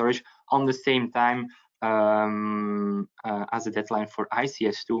temporary storage on the same time as a deadline for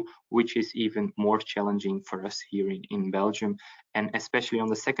ICS2, which is even more challenging for us here in Belgium. And especially on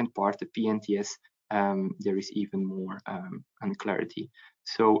the second part, the PNTS, there is even more unclarity.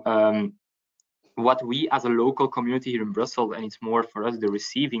 So what we as a local community here in Brussels, and it's more for us the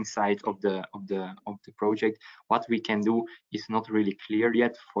receiving side of the project, what we can do is not really clear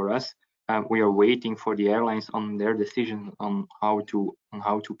yet for us. We are waiting for the airlines on their decision on how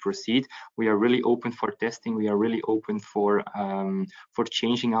to proceed. We are really open for testing. We are really open for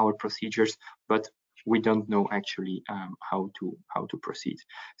changing our procedures, but we don't know actually how to proceed.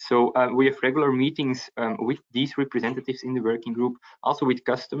 So we have regular meetings with these representatives in the working group, also with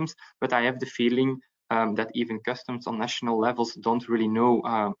customs, but I have the feeling that even customs on national levels don't really know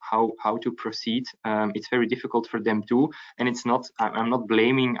how to proceed. It's very difficult for them too, and it's not. I'm not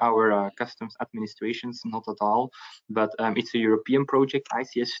blaming our customs administrations, not at all, but it's a European project,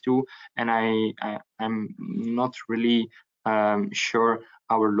 ICS2, and I'm not really sure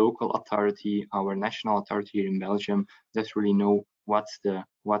our local authority, our national authority here in Belgium, does really know what's the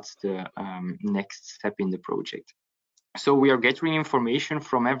next step in the project. So we are gathering information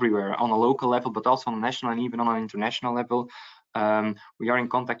from everywhere on a local level, but also on a national and even on an international level. We are in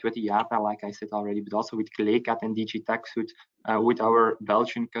contact with IATA, like I said already, but also with GLECAT and DG TAXUD, with our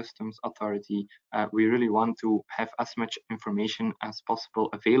Belgian customs authority. We really want to have as much information as possible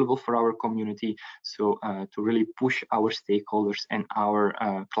available for our community, so to really push our stakeholders and our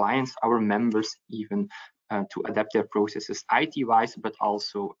clients, our members even, to adapt their processes IT-wise, but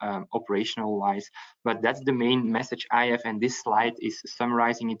also operational-wise. But that's the main message I have, and this slide is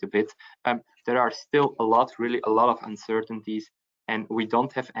summarizing it a bit. There are still really a lot of uncertainties, and we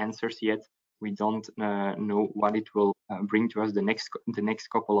don't have answers yet. We don't know what it will bring to us the next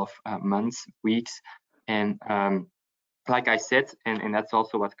couple of months, weeks, and like I said, and that's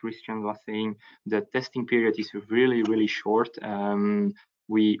also what Christian was saying, the testing period is really short.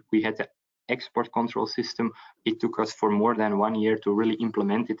 We had the export control system. It took us for more than 1 year to really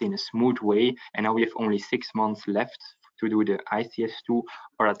implement it in a smooth way, and now we have only 6 months left to do the ICS2,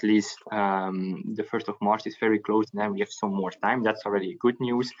 or at least the 1st of March is very close, and then we have some more time. That's already good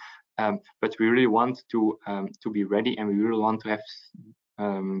news, but we really want to be ready, and we really want to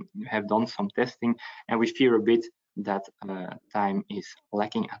have done some testing, and we fear a bit that time is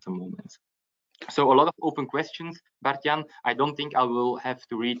lacking at the moment. So a lot of open questions, Bart-Jan. I don't think I will have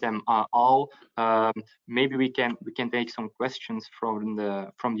to read them all. Maybe we can take some questions from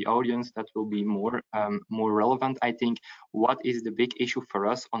the audience that will be more relevant. I think what is the big issue for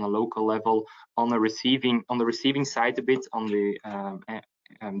us on a local level, on the receiving side a bit, on the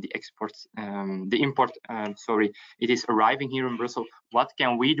import, sorry, it is arriving here in Brussels. What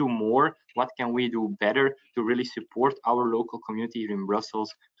can we do more? What can we do better to really support our local community here in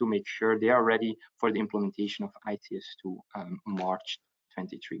Brussels to make sure they are ready for the implementation of ICS2 March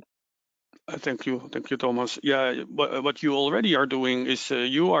 23? Thank you, Thomas. Yeah, what you already are doing is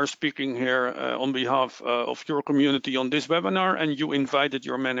you are speaking here on behalf of your community on this webinar, and you invited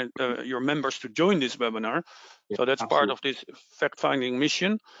your members to join this webinar. Yeah, so that's absolutely part of this fact-finding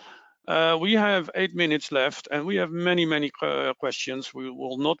mission. We have 8 minutes left, and we have many questions. We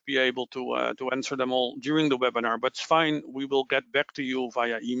will not be able to answer them all during the webinar, but it's fine. We will get back to you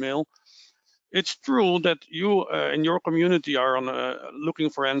via email. It's true that you in your community are looking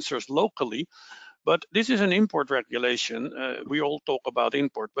for answers locally, but this is an import regulation. We all talk about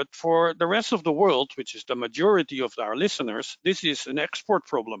import, but for the rest of the world, which is the majority of our listeners, this is an export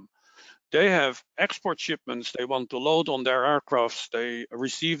problem. They have export shipments they want to load on their aircrafts. They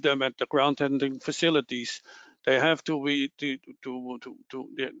receive them at the ground handling facilities. They have to be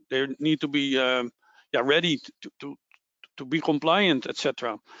they need to be ready to be compliant,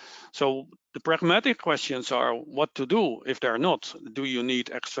 etc. So the pragmatic questions are what to do if they're not. Do you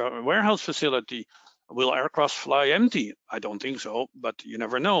need extra warehouse facility? Will aircraft fly empty? I don't think so, but you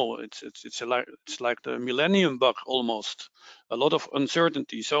never know. It's like the millennium bug almost. A lot of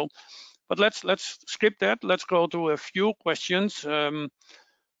uncertainty. So, but let's skip that. Let's go to a few questions.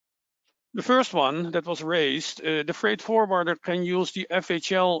 The first one that was raised, the freight forwarder can use the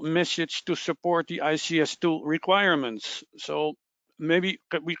FHL message to support the ICS2 requirements. So maybe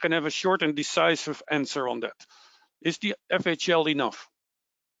we can have a short and decisive answer on that. Is the FHL enough?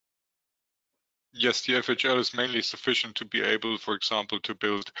 Yes, the FHL is mainly sufficient to be able, for example, to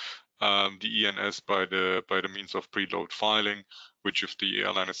build the ENS by the means of preload filing, which if the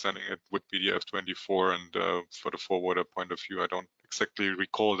airline is sending it would be the F24, and for the forwarder point of view, I don't exactly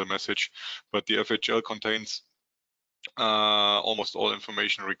recall the message, but the FHL contains almost all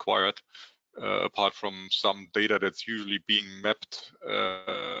information required, apart from some data that's usually being mapped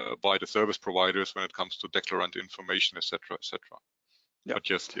by the service providers when it comes to declarant information, etc., etc. Yep. But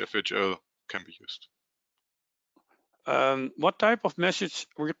yes, the FHL can be used. What type of message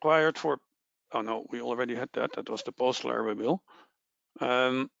required for? Oh no, we already had that. That was the postal airway bill.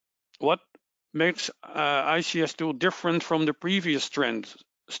 What makes ICS2 different from the previous trend?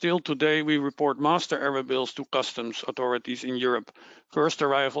 Still today, we report master airway bills to customs authorities in Europe. First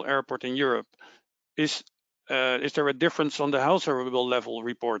arrival airport in Europe. Is there a difference on the house airway bill level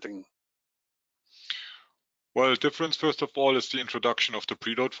reporting? Well, the difference, first of all, is the introduction of the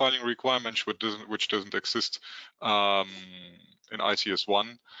preload filing requirement, which doesn't exist in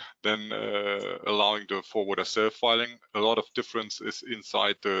ICS1. Then allowing the forwarder self-filing. A lot of difference is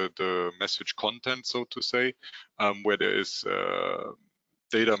inside the message content, so to say, where there is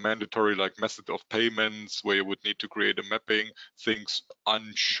data mandatory, like method of payments, where you would need to create a mapping, things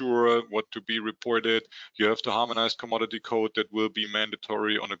unsure what to be reported. You have the harmonized commodity code that will be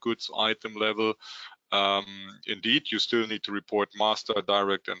mandatory on a goods item level. Indeed, you still need to report master,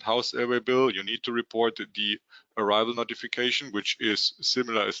 direct, and house airway bill. You need to report the arrival notification, which is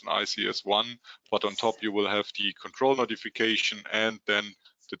similar as an ICS1, but on top you will have the control notification and then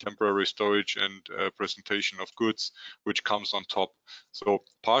the temporary storage and presentation of goods, which comes on top. So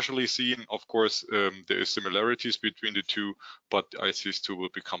partially seen, of course, there is similarities between the two, but ICS2 will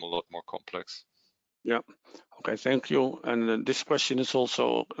become a lot more complex. Yeah. Okay, thank you. And this question is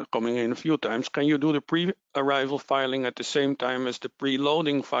also coming in a few times. Can you do the pre-arrival filing at the same time as the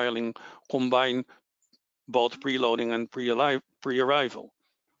pre-loading filing, combine both preloading and pre-arrival?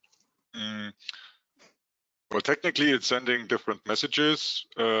 Well, technically, it's sending different messages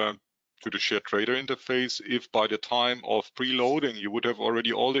to the shared trader interface. If by the time of preloading, you would have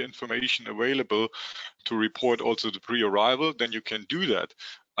already all the information available to report also the pre-arrival, then you can do that.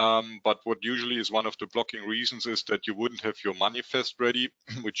 But what usually is one of the blocking reasons is that you wouldn't have your manifest ready,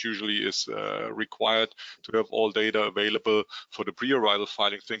 which usually is required to have all data available for the pre-arrival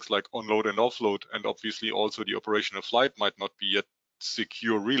filing, things like onload and offload, and obviously also the operation of flight might not be yet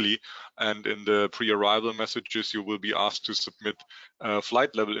secure really, and in the pre-arrival messages you will be asked to submit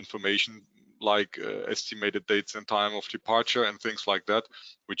flight level information like estimated dates and time of departure and things like that,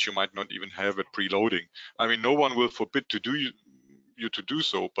 which you might not even have at preloading. I mean, no one will forbid to do you to do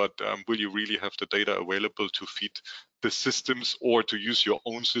so, but will you really have the data available to feed the systems or to use your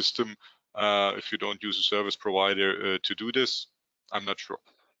own system if you don't use a service provider to do this? I'm not sure.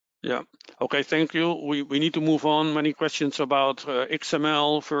 Yeah. Okay, thank you. We need to move on. Many questions about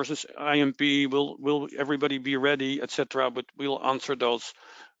XML versus IMP. Will everybody be ready, etc. But we'll answer those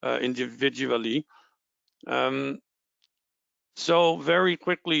individually. So very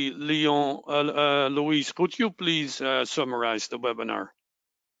quickly, Louise, could you please summarize the webinar?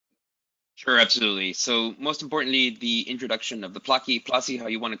 Sure, absolutely. So most importantly, the introduction of the PLACI, how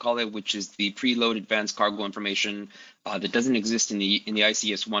you want to call it, which is the preload advanced cargo information that doesn't exist in the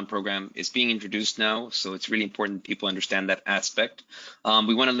ICS1 program, is being introduced now. So it's really important that people understand that aspect.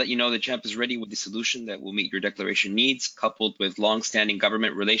 We want to let you know that CHAMP is ready with the solution that will meet your declaration needs, coupled with long-standing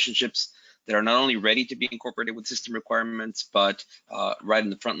government relationships that are not only ready to be incorporated with system requirements, but right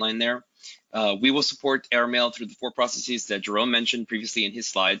in the front line there. We will support airmail through the 4 processes that Jerome mentioned previously in his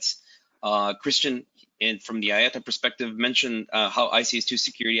slides. Christian, from the IATA perspective, mentioned how ICS2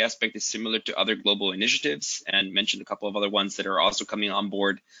 security aspect is similar to other global initiatives, and mentioned a couple of other ones that are also coming on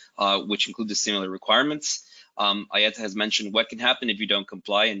board, which include the similar requirements. IATA has mentioned what can happen if you don't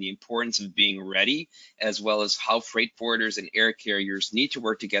comply and the importance of being ready, as well as how freight forwarders and air carriers need to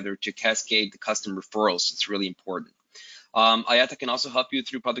work together to cascade the custom referrals. It's really important. IATA can also help you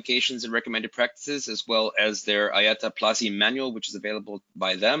through publications and recommended practices, as well as their IATA PLACI manual, which is available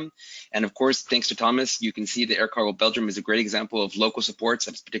by them. And of course, thanks to Thomas, you can see the Air Cargo Belgium is a great example of local supports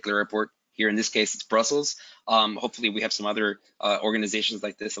at this particular airport. Here in this case, it's Brussels. Hopefully we have some other organizations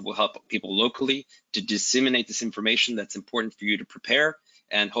like this that will help people locally to disseminate this information that's important for you to prepare.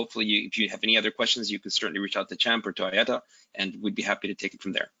 And hopefully if you have any other questions, you can certainly reach out to CHAMP or to IATA, and we'd be happy to take it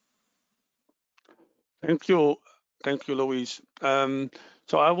from there. Thank you. Thank you, Louise.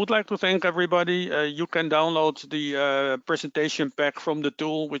 So I would like to thank everybody. You can download the presentation pack from the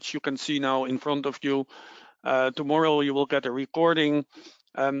tool, which you can see now in front of you. Tomorrow you will get a recording.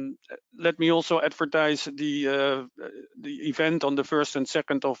 Let me also advertise the event on the 1st and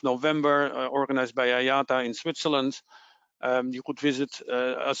 2nd of November, organized by IATA in Switzerland. You could visit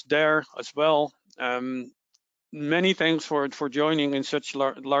us there as well. Many thanks for joining in such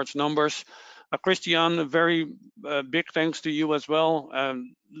large numbers. Christian, a very big thanks to you as well.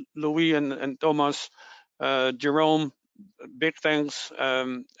 Louis and Thomas, Jerome, big thanks.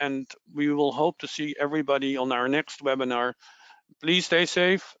 And we will hope to see everybody on our next webinar. Please stay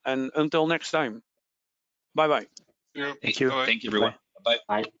safe, and until next time. Bye-bye. Yeah. Thank you. Thank you, everyone.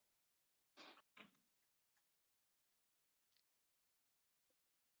 Bye-bye. Bye.